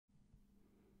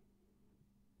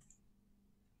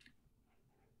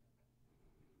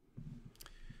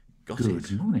Got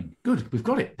Good it. morning. Good. We've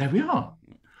got it. There we are.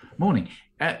 Morning.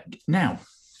 Now,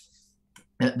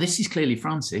 this is clearly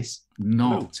Francis, Hello.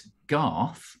 not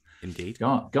Garth. Indeed,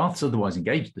 Garth's otherwise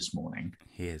engaged this morning.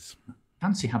 he is.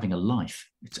 Fancy having a life.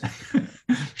 It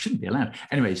shouldn't be allowed.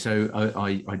 Anyway, so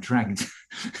I dragged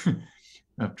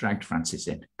I've dragged Francis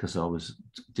in because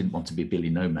didn't want to be Billy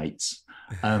No Mates.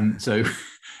 So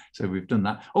so we've done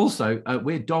that. Also,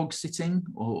 we're dog sitting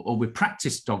or we're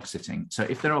practice dog sitting. So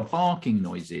if there are barking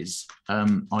noises,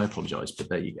 I apologise, but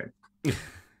there you go.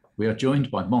 We are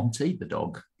joined by Monty, the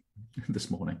dog, this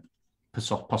morning,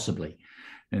 possibly.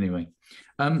 Anyway,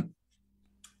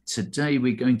 today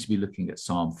we're going to be looking at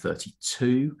Psalm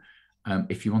 32.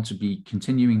 If you want to be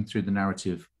continuing through the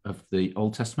narrative of the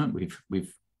Old Testament,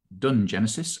 we've done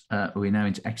Genesis. We're now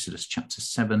into Exodus chapter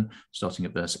 7, starting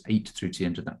at verse 8 through to the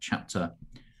end of that chapter.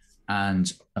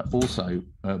 And also,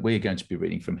 we're going to be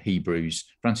reading from Hebrews.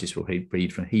 Francis will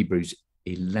read from Hebrews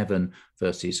 11,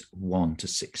 verses 1 to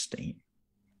 16.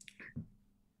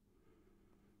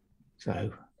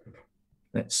 So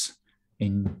let's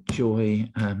enjoy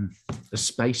the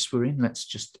space we're in. Let's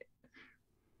just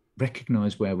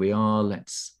recognize where we are.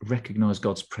 Let's recognize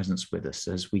God's presence with us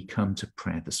as we come to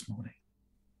prayer this morning.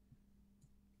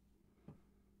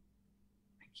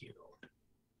 Thank you, Lord.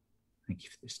 Thank you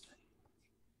for this day.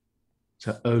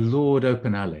 So, O Lord,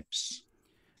 open our lips.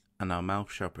 And our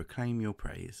mouth shall proclaim your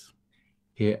praise.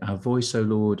 Hear our voice, O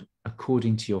Lord,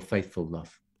 according to your faithful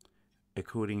love.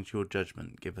 According to your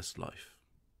judgment, give us life.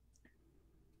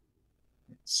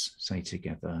 Let's say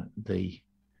together the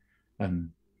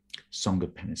Song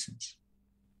of Penitence.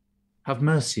 Have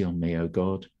mercy on me, O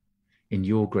God, in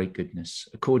your great goodness.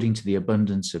 According to the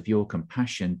abundance of your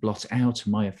compassion, blot out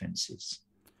my offences.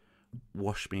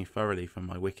 Wash me thoroughly from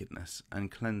my wickedness and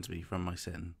cleanse me from my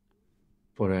sin.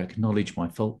 For I acknowledge my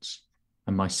faults,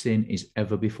 and my sin is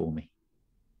ever before me.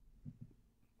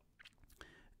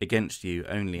 Against you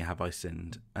only have I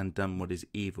sinned and done what is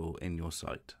evil in your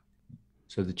sight.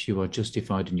 So that you are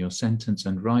justified in your sentence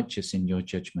and righteous in your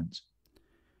judgment.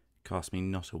 Cast me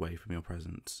not away from your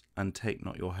presence, and take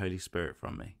not your Holy Spirit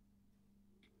from me.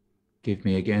 Give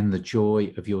me again the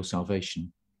joy of your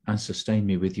salvation, and sustain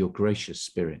me with your gracious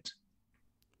spirit.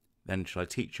 Then shall I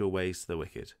teach your ways to the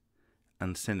wicked,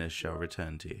 and sinners shall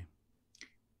return to you.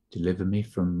 Deliver me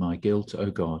from my guilt,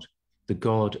 O God, the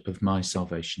God of my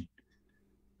salvation,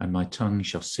 and my tongue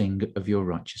shall sing of your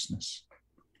righteousness.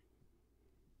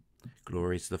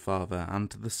 Glory to the Father, and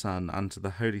to the Son, and to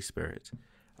the Holy Spirit,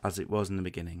 as it was in the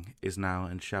beginning, is now,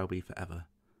 and shall be forever.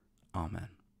 Amen.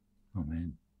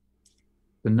 Amen.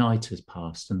 The night has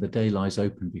passed, and the day lies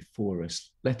open before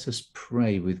us. Let us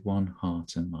pray with one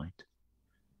heart and mind.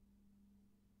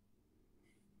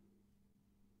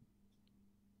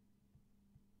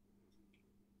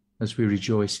 As we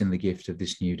rejoice in the gift of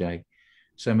this new day,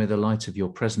 so may the light of your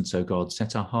presence, O God,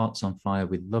 set our hearts on fire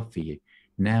with love for you,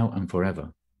 now and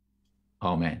forever.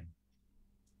 Amen.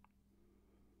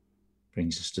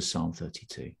 Brings us to Psalm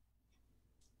 32.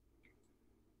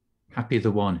 Happy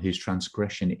the one whose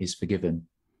transgression is forgiven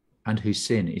and whose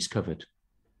sin is covered.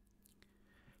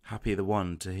 Happy the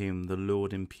one to whom the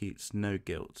Lord imputes no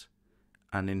guilt,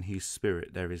 and in whose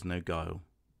spirit there is no guile.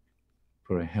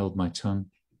 For I held my tongue,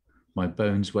 my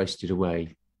bones wasted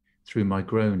away, through my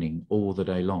groaning all the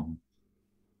day long.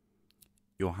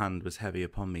 Your hand was heavy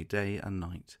upon me day and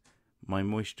night. My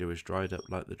moisture was dried up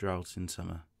like the drought in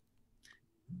summer.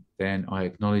 Then I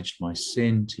acknowledged my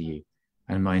sin to you,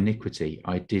 and my iniquity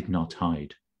I did not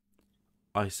hide.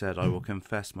 I said, I will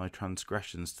confess my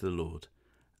transgressions to the Lord,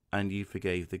 and you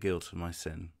forgave the guilt of my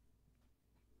sin.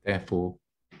 Therefore,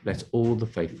 let all the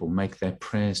faithful make their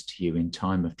prayers to you in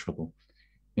time of trouble.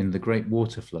 In the great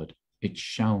water flood, it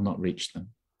shall not reach them.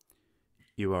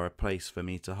 You are a place for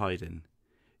me to hide in.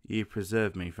 You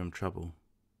preserve me from trouble.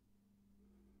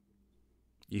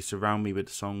 You surround me with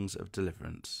songs of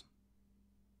deliverance.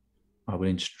 I will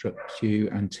instruct you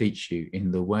and teach you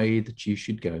in the way that you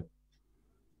should go.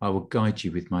 I will guide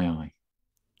you with my eye.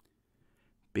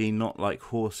 Be not like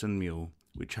horse and mule,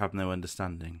 which have no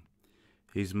understanding,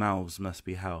 whose mouths must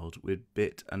be held with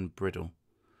bit and bridle,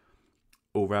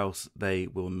 or else they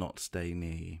will not stay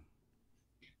near you.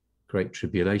 Great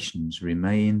tribulations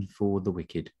remain for the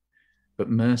wicked, but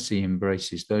mercy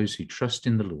embraces those who trust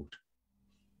in the Lord.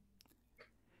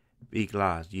 Be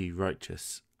glad, you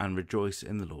righteous, and rejoice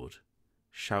in the Lord.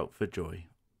 Shout for joy,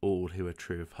 all who are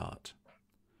true of heart.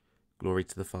 Glory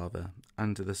to the Father,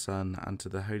 and to the Son, and to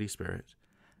the Holy Spirit,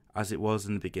 as it was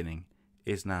in the beginning,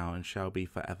 is now, and shall be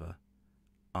forever.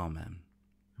 Amen.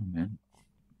 Amen.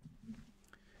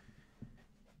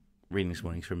 Reading this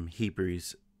morning from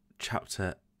Hebrews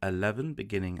chapter 11,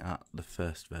 beginning at the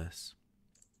first verse.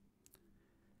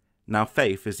 Now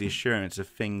faith is the assurance of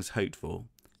things hoped for,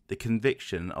 the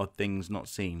conviction of things not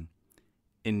seen.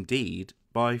 Indeed,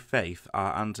 by faith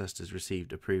our ancestors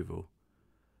received approval.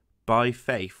 By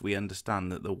faith we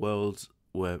understand that the worlds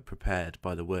were prepared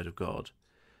by the word of God,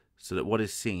 so that what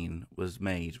is seen was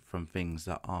made from things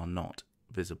that are not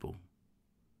visible.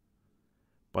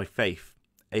 By faith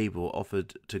Abel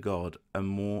offered to God a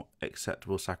more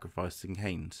acceptable sacrifice than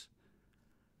Cain's.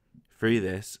 Through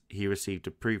this he received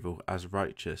approval as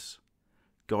righteous,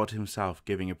 God himself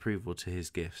giving approval to his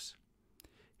gifts.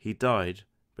 He died,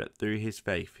 but through his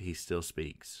faith he still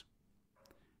speaks.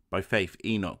 By faith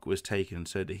Enoch was taken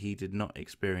so that he did not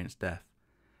experience death,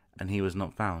 and he was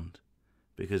not found,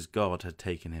 because God had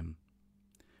taken him.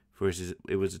 For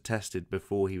it was attested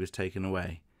before he was taken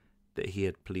away that he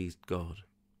had pleased God.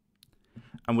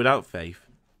 And without faith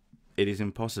it is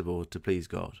impossible to please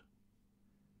God.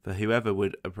 For whoever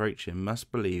would approach him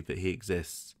must believe that he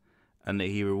exists, and that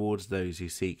he rewards those who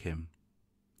seek him.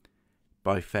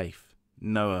 By faith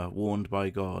Noah, warned by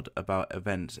God about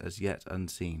events as yet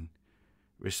unseen,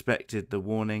 respected the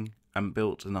warning and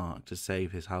built an ark to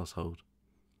save his household.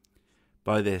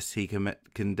 By this he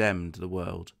condemned the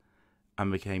world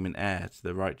and became an heir to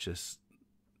the righteousness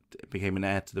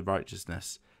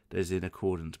that is in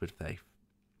accordance with faith.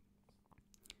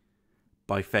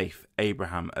 By faith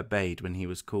Abraham obeyed when he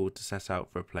was called to set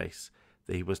out for a place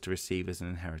that he was to receive as an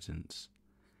inheritance,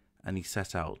 and he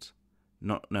set out,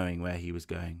 not knowing where he was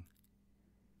going.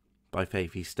 By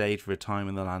faith he stayed for a time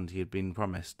in the land he had been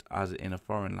promised, as in a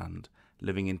foreign land,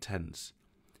 living in tents,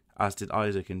 as did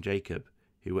Isaac and Jacob,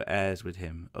 who were heirs with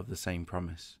him of the same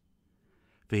promise.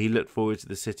 For he looked forward to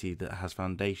the city that has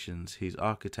foundations, whose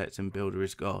architect and builder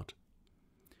is God.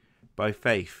 By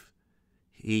faith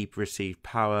he received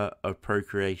power of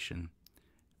procreation,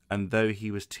 and though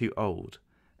he was too old,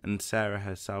 and Sarah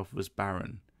herself was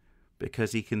barren,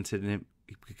 because he considered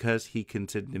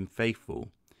him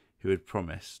faithful who had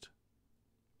promised.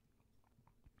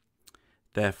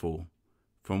 Therefore,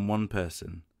 from one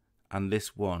person, and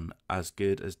this one as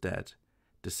good as dead,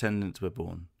 descendants were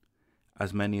born,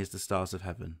 as many as the stars of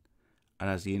heaven, and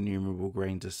as the innumerable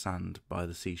grains of sand by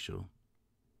the seashore.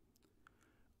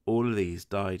 All of these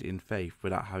died in faith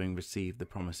without having received the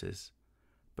promises,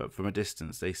 but from a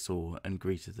distance they saw and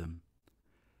greeted them.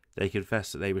 They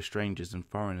confessed that they were strangers and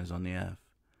foreigners on the earth,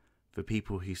 for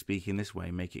people who speak in this way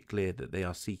make it clear that they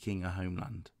are seeking a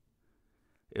homeland.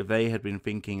 If they had been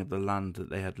thinking of the land that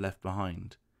they had left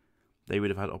behind, they would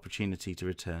have had opportunity to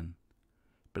return.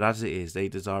 But as it is, they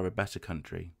desire a better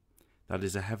country, that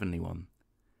is a heavenly one.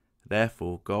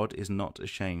 Therefore God is not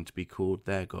ashamed to be called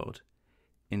their God.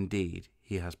 Indeed,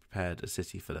 he has prepared a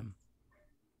city for them.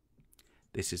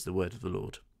 This is the word of the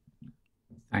Lord.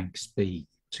 Thanks be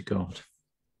to God.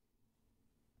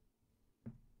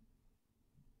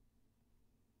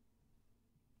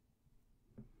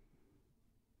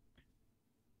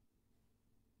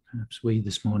 Perhaps we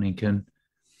this morning can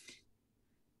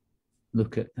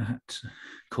look at that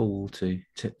call to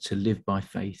live by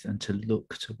faith and to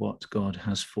look to what God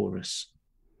has for us,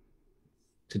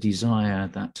 to desire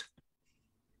that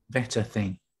better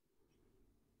thing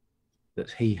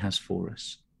that he has for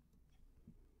us,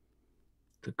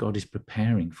 that God is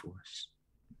preparing for us.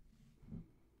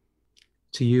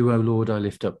 To you, O Lord, I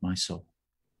lift up my soul.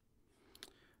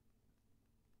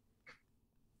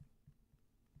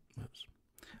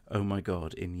 O my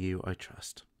God, in you I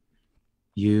trust.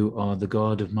 You are the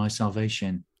God of my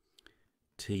salvation.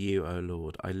 To you, O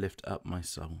Lord, I lift up my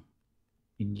soul.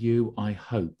 In you I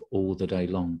hope all the day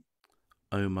long.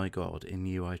 O my God, in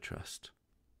you I trust.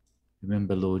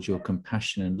 Remember, Lord, your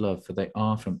compassion and love, for they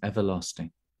are from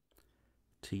everlasting.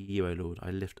 To you, O Lord,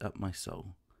 I lift up my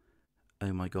soul.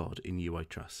 O my God, in you I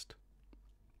trust.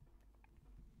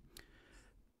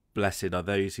 Blessed are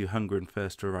those who hunger and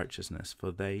thirst for righteousness, for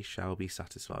they shall be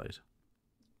satisfied.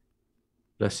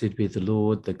 Blessed be the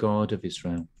Lord, the God of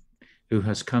Israel, who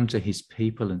has come to his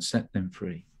people and set them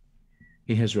free.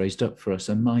 He has raised up for us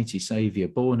a mighty Saviour,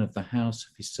 born of the house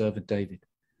of his servant David.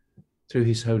 Through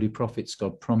his holy prophets,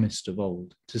 God promised of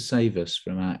old to save us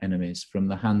from our enemies, from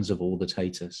the hands of all that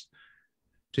hate us,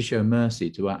 to show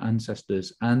mercy to our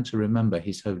ancestors and to remember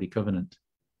his holy covenant.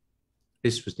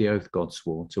 This was the oath God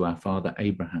swore to our father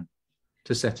Abraham,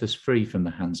 to set us free from the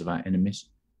hands of our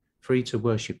enemies, free to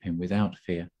worship him without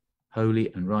fear,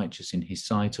 holy and righteous in his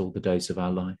sight all the days of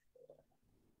our life.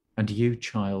 And you,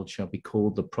 child, shall be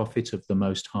called the prophet of the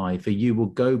Most High, for you will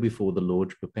go before the Lord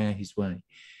to prepare his way,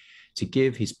 to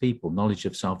give his people knowledge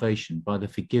of salvation by the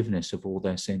forgiveness of all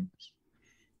their sins.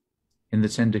 In the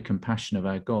tender compassion of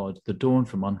our God, the dawn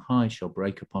from on high shall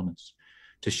break upon us,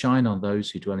 to shine on those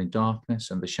who dwell in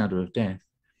darkness and the shadow of death,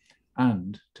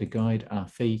 and to guide our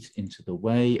feet into the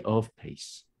way of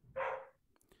peace.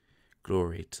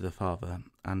 Glory to the Father,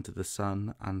 and to the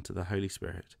Son, and to the Holy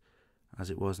Spirit, as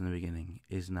it was in the beginning,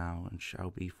 is now, and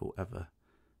shall be forever.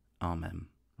 Amen.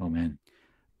 Amen.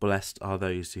 Blessed are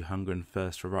those who hunger and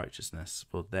thirst for righteousness,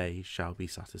 for they shall be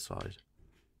satisfied.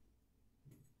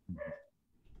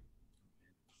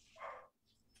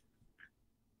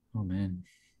 Amen.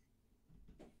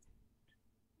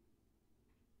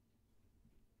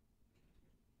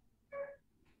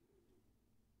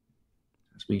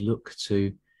 As we look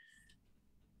to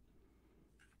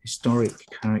historic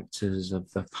characters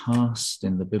of the past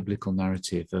in the biblical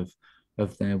narrative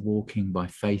of their walking by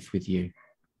faith with you,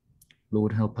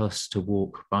 Lord, help us to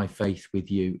walk by faith with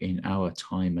you in our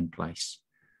time and place.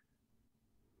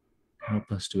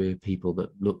 Help us to be a people that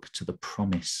look to the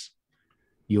promise,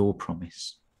 your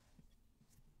promise.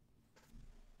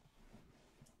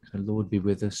 So, Lord, be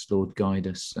with us. Lord, guide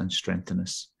us and strengthen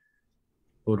us.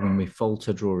 Lord, when we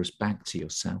falter, draw us back to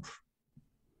yourself,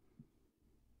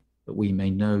 that we may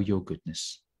know your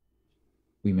goodness.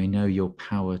 We may know your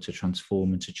power to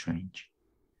transform and to change.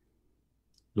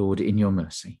 Lord, in your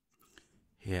mercy,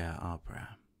 Hear our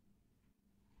prayer.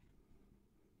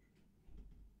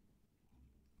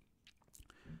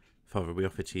 Father, we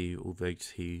offer to you all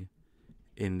those who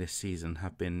in this season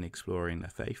have been exploring their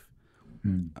faith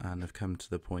and have come to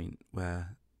the point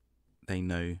where they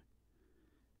know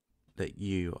that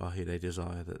you are who they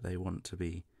desire, that they want to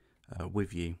be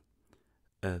with you,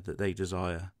 that they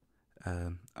desire,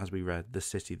 as we read, the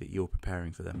city that you're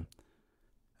preparing for them,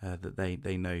 that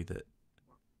they know that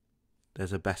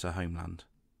there's a better homeland,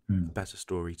 a better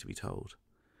story to be told.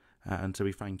 And so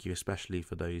we thank you especially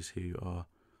for those who are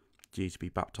due to be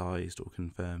baptised or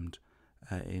confirmed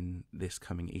in this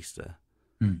coming Easter.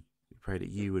 We pray that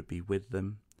you would be with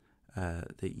them,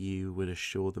 that you would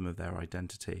assure them of their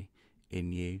identity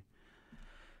in you,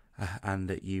 and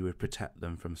that you would protect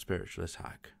them from spiritual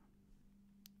attack.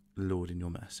 Lord, in your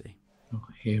mercy. Oh,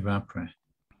 hear our prayer.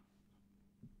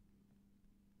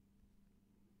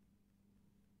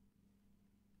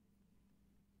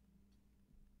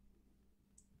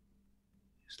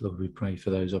 Yes, Lord, we pray for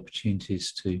those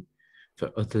opportunities for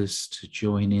others to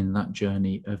join in that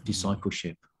journey of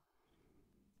discipleship.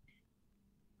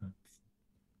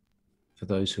 For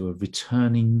those who are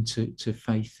returning to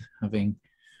faith, having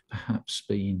perhaps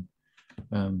been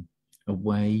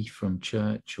away from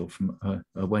church or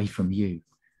away from you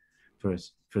for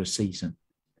a season.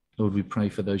 Lord, we pray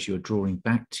for those you are drawing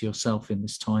back to yourself in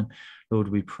this time. Lord,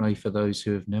 we pray for those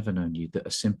who have never known you, that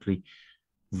are simply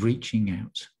reaching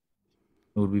out.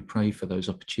 Lord, we pray for those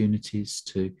opportunities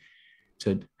to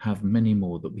have many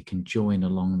more that we can join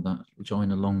along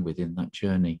with in that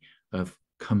journey of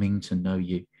coming to know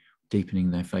you,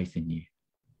 deepening their faith in you.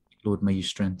 Lord, may you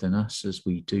strengthen us as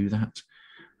we do that.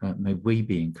 May we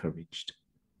be encouraged,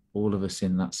 all of us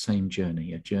in that same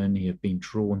journey, a journey of being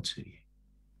drawn to you.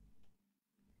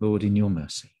 Lord, in your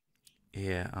mercy.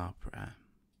 Hear our prayer.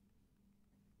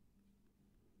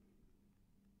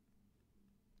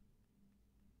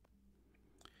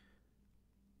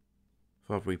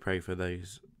 Father, we pray for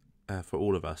those, for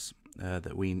all of us,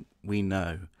 that we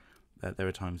know that there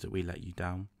are times that we let you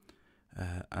down,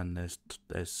 and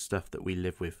there's stuff that we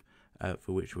live with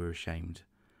for which we're ashamed,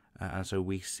 and so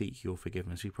we seek your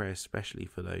forgiveness. We pray especially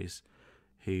for those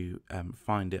who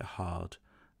find it hard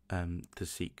to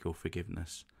seek your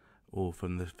forgiveness or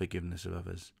from the forgiveness of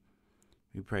others.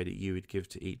 We pray that you would give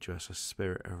to each of us a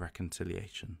spirit of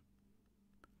reconciliation.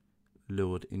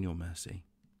 Lord, in your mercy.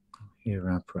 Hear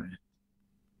our prayer.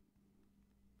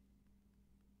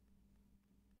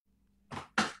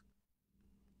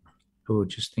 Lord,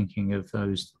 just thinking of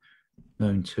those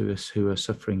known to us who are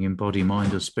suffering in body,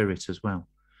 mind, or spirit as well.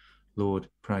 Lord,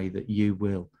 pray that you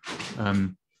will,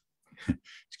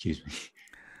 excuse me.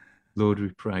 Lord, we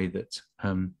pray that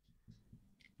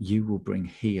you will bring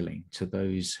healing to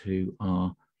those who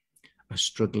are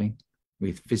struggling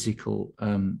with physical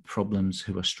problems,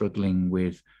 who are struggling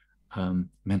with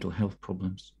mental health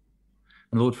problems.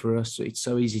 And Lord, for us, it's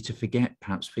so easy to forget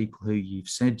perhaps people who you've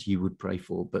said you would pray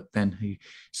for, but then who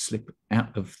slip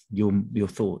out of your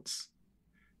thoughts.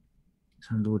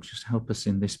 So Lord, just help us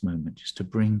in this moment, just to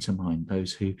bring to mind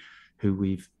those who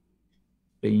we've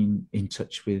been in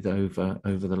touch with over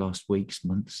the last weeks,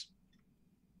 months,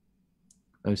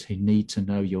 those who need to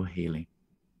know your healing.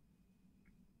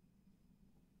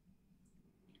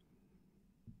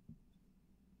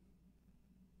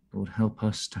 Lord, help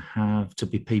us to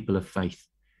be people of faith,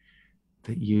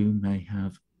 that you may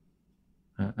have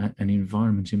an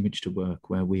environment in which to work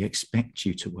where we expect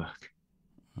you to work.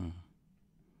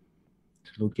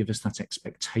 So Lord, give us that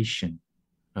expectation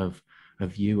of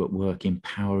you at work in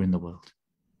power in the world.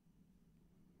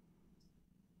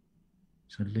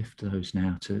 So lift those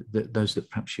now, to those that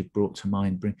perhaps you've brought to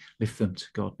mind, lift them to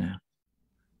God now.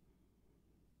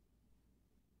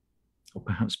 Or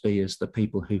perhaps be as the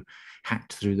people who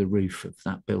hacked through the roof of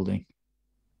that building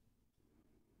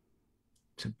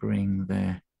to bring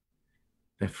their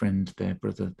friend, their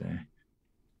brother, their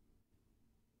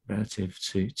relative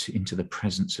into the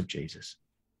presence of Jesus.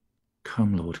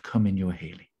 Come, Lord, come in your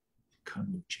healing. Come,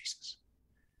 Lord Jesus.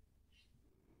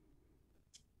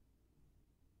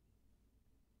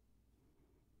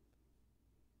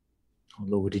 Oh,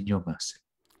 Lord, in your mercy.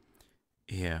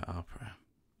 Hear our prayer.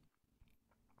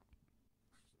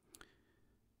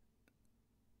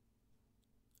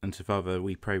 And so, Father,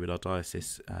 we pray with our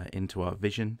diocese into our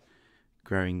vision,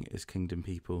 growing as kingdom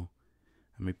people.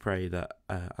 And we pray that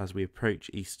as we approach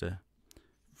Easter,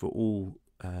 for all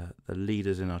the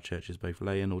leaders in our churches, both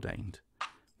lay and ordained,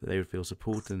 that they would feel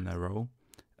supported in their role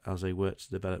as they work to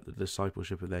develop the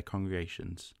discipleship of their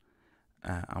congregations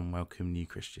and welcome new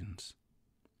Christians.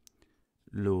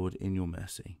 Lord, in your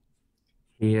mercy.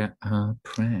 Hear our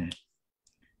prayer.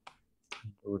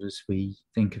 Lord, as we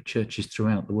think of churches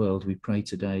throughout the world, we pray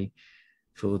today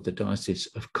for the Diocese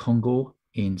of Congo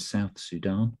in South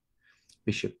Sudan,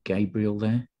 Bishop Gabriel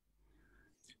there.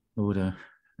 Lord, a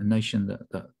nation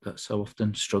that so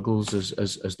often struggles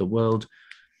as the world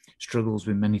struggles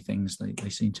with many things. They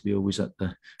seem to be always at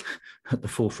the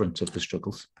forefront of the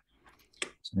struggles.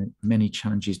 So many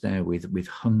challenges there with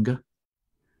hunger,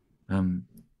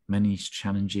 many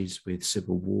challenges with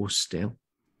civil war still,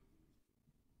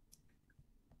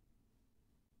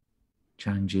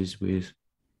 challenges with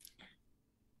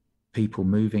people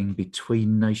moving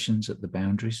between nations at the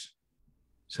boundaries.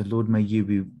 So Lord, may you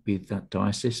be with that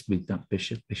diocese, with that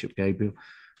Bishop Gabriel,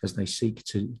 as they seek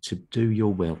to do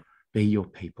your will, be your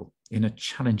people in a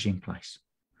challenging place.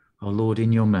 Oh Lord,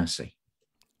 in your mercy.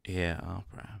 Hear our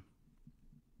prayer.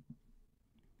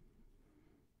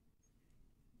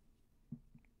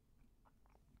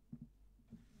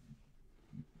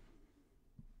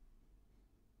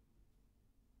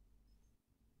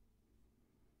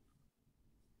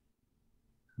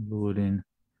 Lord, in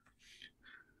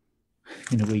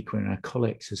a week where our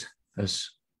collects has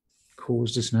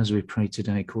caused us, and as we pray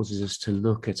today, causes us to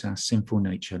look at our sinful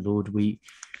nature. Lord, we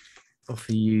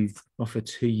offer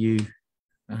to you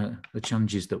the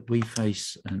challenges that we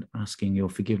face and asking your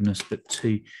forgiveness, but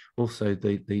also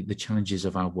the challenges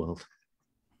of our world.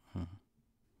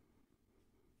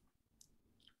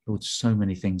 Lord, so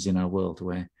many things in our world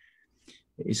where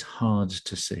it is hard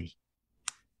to see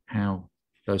how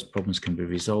those problems can be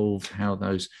resolved, how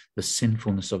the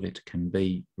sinfulness of it can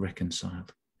be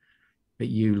reconciled. But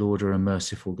you, Lord, are a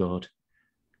merciful God,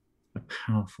 a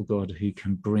powerful God who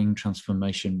can bring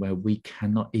transformation where we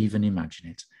cannot even imagine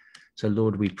it. So,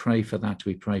 Lord, we pray for that.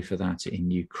 We pray for that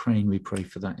in Ukraine. We pray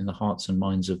for that in the hearts and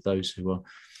minds of those who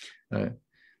are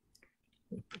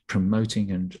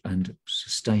promoting and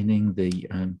sustaining the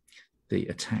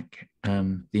attack,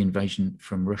 the invasion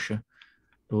from Russia.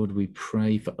 Lord, we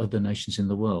pray for other nations in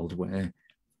the world where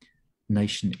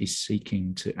nation is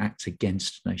seeking to act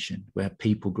against nation, where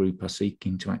people group are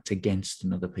seeking to act against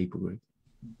another people group.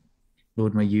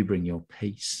 Lord, may you bring your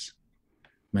peace.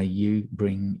 May you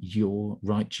bring your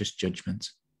righteous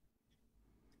judgment.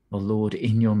 Oh Lord,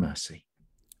 in your mercy.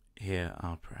 Hear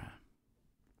our prayer.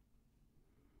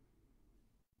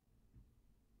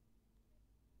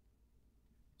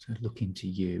 So looking to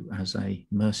you as a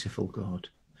merciful God.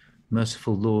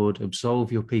 Merciful Lord,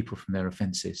 absolve your people from their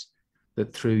offences,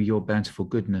 that through your bountiful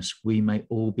goodness we may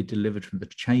all be delivered from the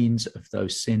chains of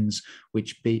those sins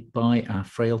which by our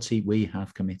frailty we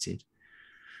have committed.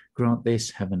 Grant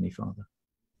this, Heavenly Father,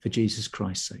 for Jesus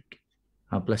Christ's sake,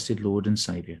 our blessed Lord and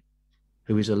Saviour,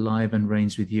 who is alive and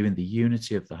reigns with you in the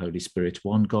unity of the Holy Spirit,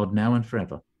 one God, now and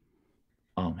forever.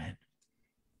 Amen.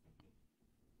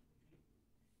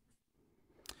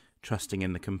 Trusting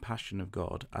in the compassion of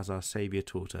God as our Saviour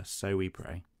taught us, so we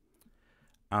pray.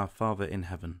 Our Father in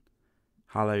heaven,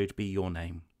 hallowed be your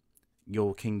name.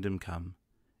 Your kingdom come,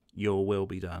 your will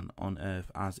be done on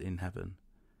earth as in heaven.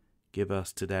 Give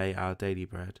us today our daily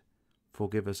bread.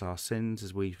 Forgive us our sins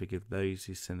as we forgive those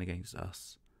who sin against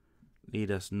us.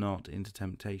 Lead us not into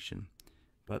temptation,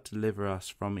 but deliver us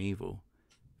from evil.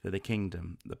 For the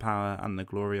kingdom, the power and the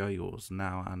glory are yours,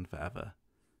 now and forever.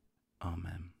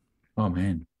 Amen.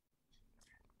 Amen.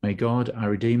 May God,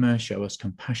 our Redeemer, show us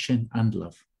compassion and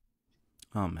love.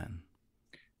 Amen.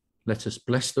 Let us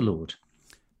bless the Lord.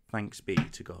 Thanks be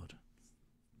to God.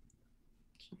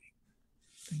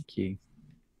 Thank you.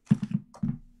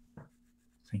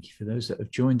 Thank you for those that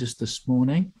have joined us this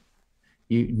morning.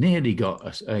 You nearly got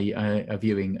us a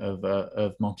viewing of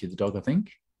Monty the dog, I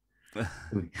think.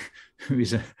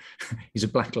 He's a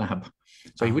black lab,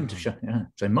 so he wouldn't have shown. Yeah,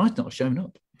 so he might not have shown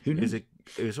up. Who knows? It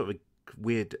was sort of a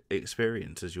weird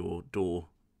experience as your door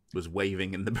was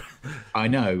waving in the. I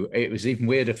know, it was even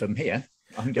weirder from here.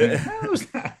 I'm going, how's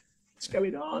that? What's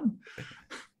going on?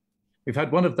 We've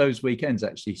had one of those weekends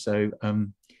actually. So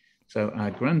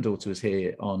our granddaughter was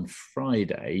here on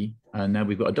Friday, and now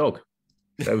we've got a dog.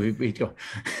 So we've got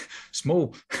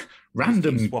small,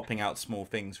 random swapping out small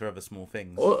things for other small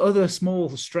things, or other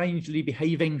small, strangely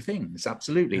behaving things.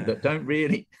 Absolutely, that don't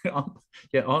really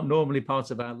aren't normally part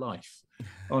of our life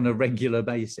on a regular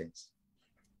basis.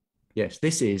 Yes,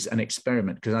 this is an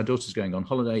experiment because our daughter's going on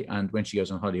holiday, and when she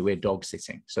goes on holiday, we're dog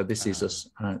sitting. So this is us.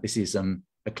 This is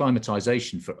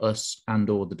acclimatization for us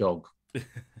and/or the dog.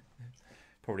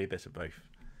 Probably a bit of both.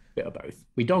 Bit of both.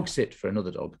 We dog sit for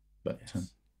another dog, but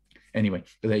yes. Anyway,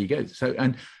 but there you go. So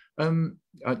so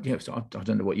I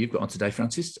don't know what you've got on today,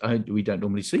 Francis. We don't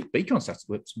normally speak on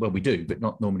Saturday. Well, we do, but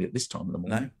not normally at this time of the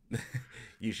morning. No,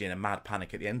 usually in a mad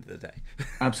panic at the end of the day.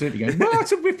 Absolutely going, what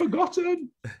have we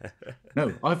forgotten?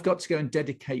 No, I've got to go and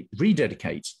rededicate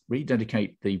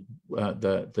the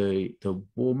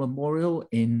war memorial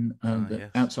in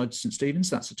outside St Stephen's.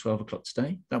 That's at 12 o'clock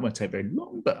today. That won't take very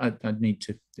long, but I need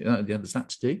to. There's that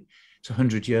to do. It's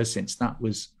 100 years since that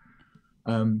was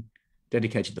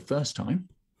dedicated the first time.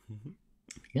 Mm-hmm.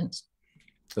 Yes,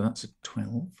 so that's at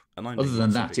 12. And other than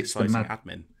that, it's the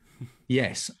admin.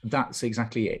 Yes, that's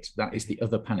exactly it. That is the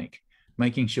other panic,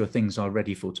 making sure things are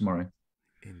ready for tomorrow.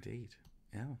 Indeed,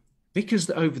 yeah. Because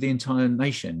over the entire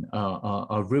nation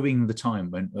are ruining the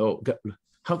time when,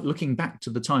 looking back to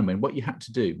the time when what you had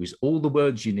to do was all the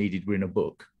words you needed were in a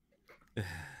book,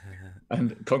 and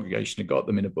the congregation had got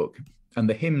them in a book. And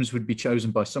the hymns would be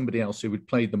chosen by somebody else who would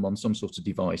play them on some sort of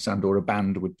device, and or a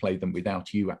band would play them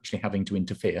without you actually having to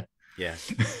interfere. Yeah.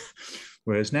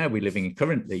 Whereas now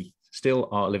currently still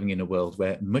are living in a world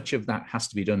where much of that has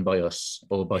to be done by us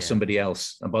or by somebody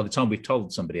else. And by the time we've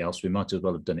told somebody else, we might as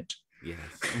well have done it. Yes.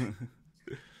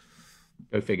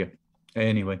 Go figure.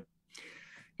 Anyway,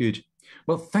 good.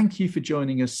 Well, thank you for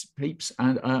joining us, peeps,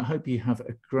 and I hope you have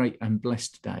a great and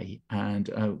blessed day.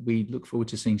 And we look forward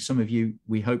to seeing some of you,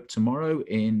 we hope, tomorrow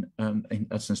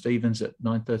at St Stephen's at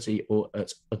 9:30 or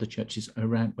at other churches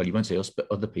around. Well, you won't see us, but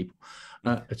other people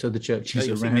at other churches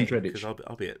around Redditch. Because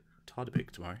I'll be at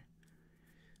Tardebigge tomorrow.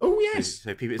 Oh yes.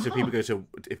 So people go to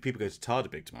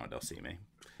Tardebigge tomorrow, they'll see me.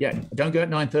 Yeah, don't go at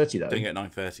 9:30 though. Don't go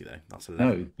at 9:30 though. That's 11.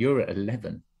 No, you're at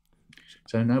 11.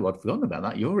 So no, I'd forgotten about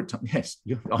that. You're at yes.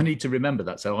 I need to remember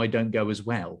that so I don't go as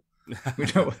well.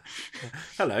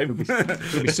 Hello.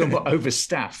 We'll be somewhat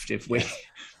overstaffed if we.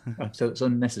 So it's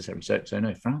unnecessary. So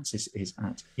no. Francis is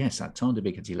at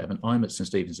Tardebigge at 11. I'm at St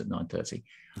Stephen's at 9:30.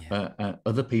 Yeah.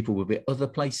 Other people will be at other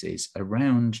places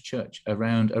around church,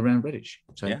 around Redditch.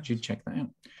 So you should check that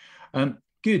out.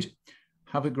 Good.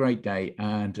 Have a great day,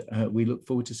 and we look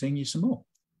forward to seeing you some more.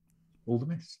 All the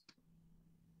best.